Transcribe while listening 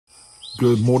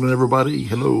Good morning, everybody.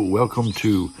 Hello. Welcome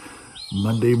to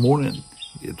Monday morning.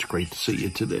 It's great to see you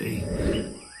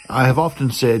today. I have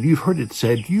often said, you've heard it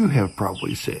said, you have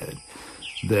probably said,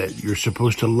 that you're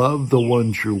supposed to love the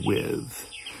ones you're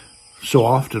with. So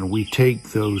often we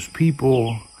take those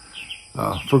people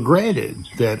for granted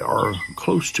that are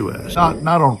close to us.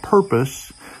 Not on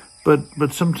purpose,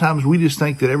 but sometimes we just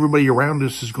think that everybody around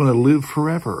us is going to live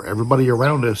forever. Everybody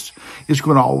around us is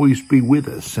going to always be with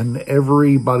us. And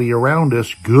everybody around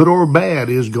us, good or bad,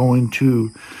 is going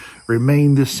to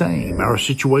remain the same. Our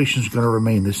situation is going to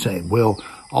remain the same. Well,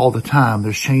 all the time,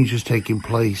 there's changes taking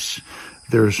place.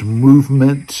 There's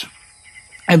movement.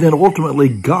 And then ultimately,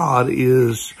 God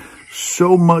is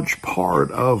so much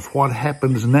part of what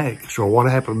happens next or what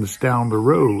happens down the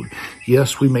road.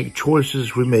 Yes, we make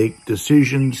choices, we make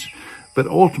decisions, but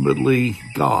ultimately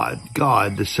God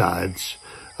decides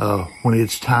when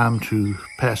it's time to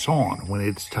pass on, when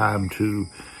it's time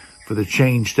for the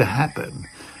change to happen.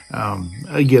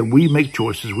 Again, we make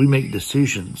choices, we make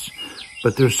decisions,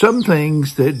 but there's some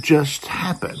things that just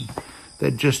happen,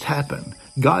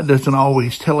 God doesn't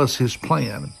always tell us his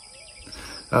plan.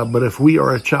 But if we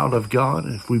are a child of God,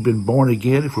 if we've been born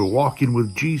again, if we're walking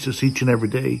with Jesus each and every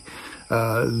day,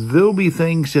 there'll be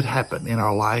things that happen in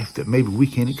our life that maybe we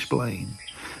can't explain.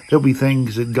 There'll be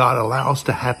things that God allows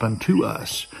to happen to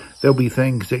us. There'll be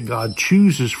things that God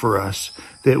chooses for us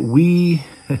that we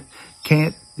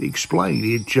can't explain.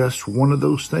 It's just one of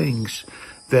those things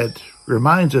that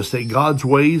reminds us that God's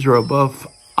ways are above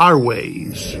our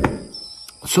ways.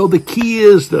 So the key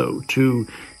is, though, to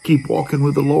keep walking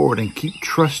with the Lord and keep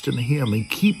trusting him and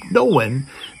keep knowing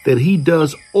that he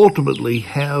does ultimately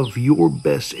have your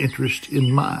best interest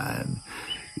in mind.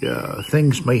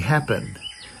 Things may happen,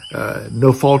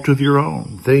 no fault of your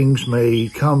own. Things may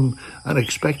come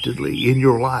unexpectedly in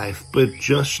your life, but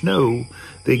just know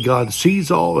that God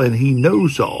sees all and he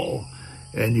knows all.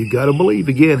 And you got to believe,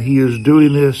 again, he is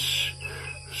doing this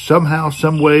somehow,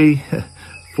 some way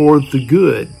for the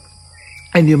good.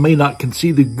 And you may not can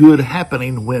see the good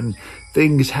happening when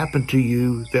things happen to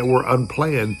you that were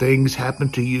unplanned. Things happen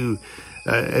to you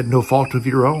at no fault of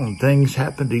your own. Things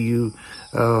happen to you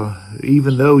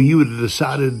even though you had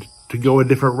decided to go a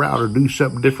different route or do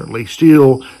something differently.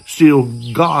 Still,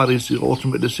 God is the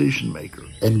ultimate decision maker.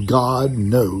 And God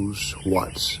knows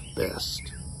what's best.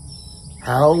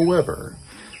 However,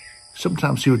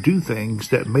 sometimes he'll do things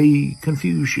that may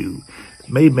confuse you,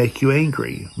 may make you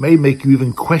angry, may make you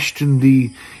even question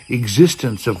the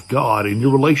existence of God and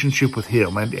your relationship with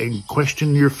him and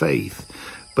question your faith.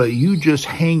 But you just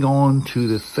hang on to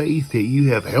the faith that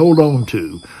you have held on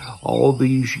to all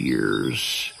these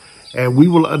years. And we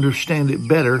will understand it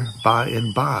better by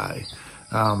and by.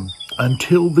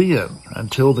 Until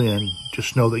then,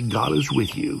 just know that God is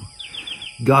with you.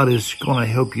 God is going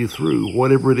to help you through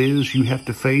whatever it is you have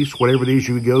to face, whatever it is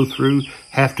you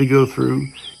have to go through.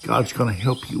 God's going to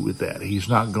help you with that. He's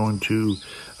not going to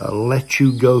let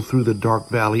you go through the dark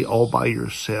valley all by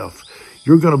yourself.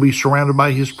 You're going to be surrounded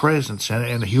by his presence,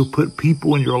 and he'll put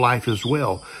people in your life as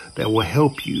well that will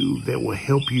help you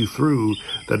through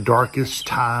the darkest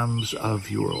times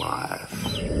of your life.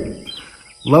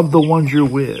 Love the ones you're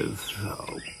with.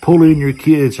 Pull in your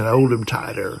kids and hold them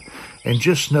tighter. And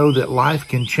just know that life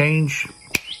can change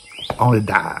on a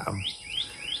dime.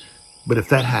 But if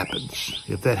that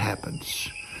happens,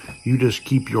 you just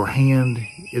keep your hand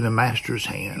in the master's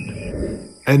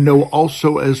hand. And know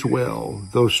also as well,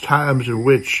 those times in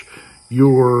which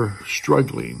you're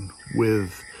struggling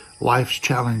with life's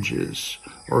challenges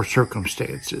or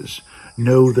circumstances,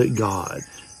 know that God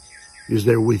is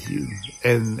there with you,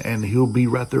 and he'll be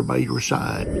right there by your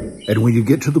side. And when you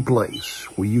get to the place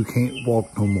where you can't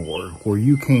walk no more, where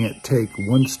you can't take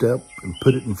one step and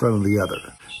put it in front of the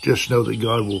other, just know that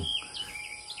God will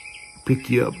pick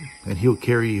you up and he'll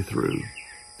carry you through.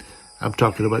 I'm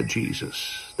talking about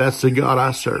Jesus. That's the God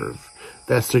I serve.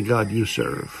 That's the God you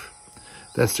serve.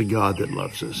 That's the God that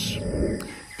loves us.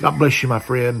 God bless you, my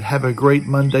friend. Have a great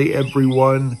Monday,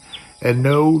 everyone. And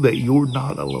know that you're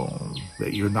not alone,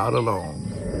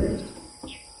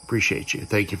 Appreciate you.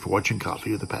 Thank you for watching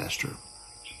Coffee with the Pastor.